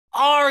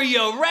Are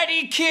you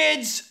ready,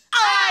 kids?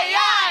 Aye,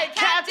 aye,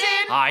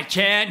 Captain! I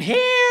can't hear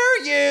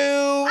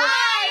you!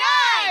 Aye,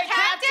 aye,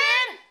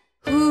 Captain!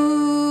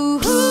 Who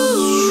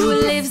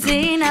lives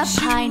in a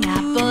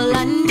pineapple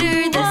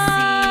under the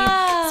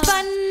sea?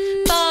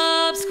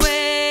 SpongeBob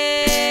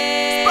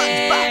SquarePants.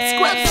 SpongeBob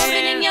SquarePants.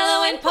 Absorbent and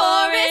yellow and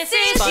porous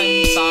is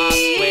he. SpongeBob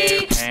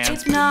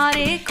SquarePants.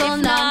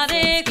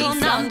 Hypnotical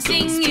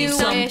nonsense,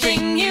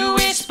 something you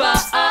wish,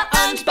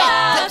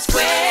 SpongeBob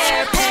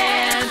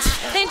SquarePants.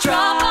 They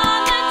drop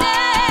on the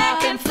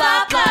deck and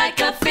flop like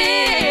a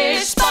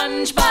fish,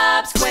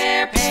 SpongeBob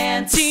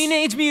SquarePants.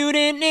 Teenage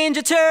Mutant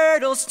Ninja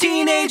Turtles,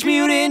 Teenage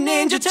Mutant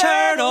Ninja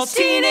Turtles,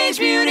 Teenage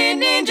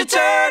Mutant Ninja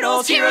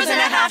Turtles, heroes in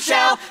a half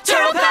shell,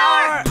 turtle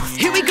power!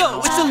 Here we go,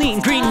 it's the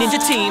lean green ninja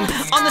team.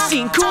 On the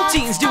scene, cool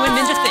teens doing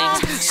ninja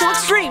things. So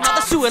extreme, all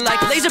the sewer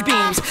like laser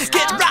beams.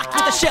 Get rocked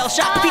with the shell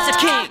shock pizza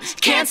kings.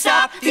 Can't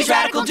stop these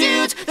radical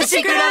dudes. The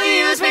secret of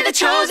you is made the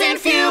chosen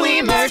few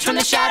emerge from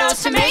the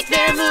shadows to make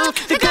their move.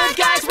 The good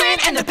guys win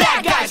and the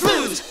bad guys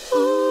lose.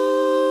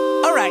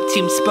 Alright,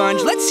 Team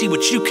Sponge, let's see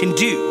what you can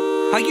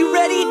do. Are you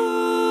ready?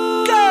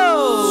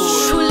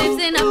 Go! Who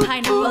lives in a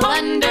pineapple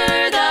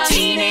under the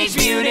Teenage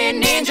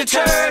Mutant Ninja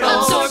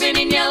Turtles. Absorbent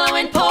and yellow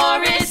and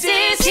porous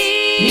is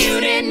he.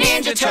 Mutant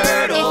Ninja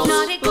Turtles.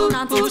 Hypnotical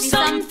nonsense,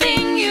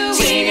 something you wish.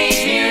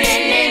 Teenage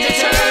Mutant Ninja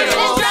Turtles.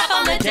 Then drop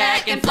on the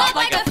deck and flop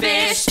like a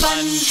fish,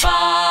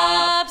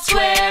 SpongeBob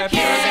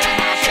SquarePants.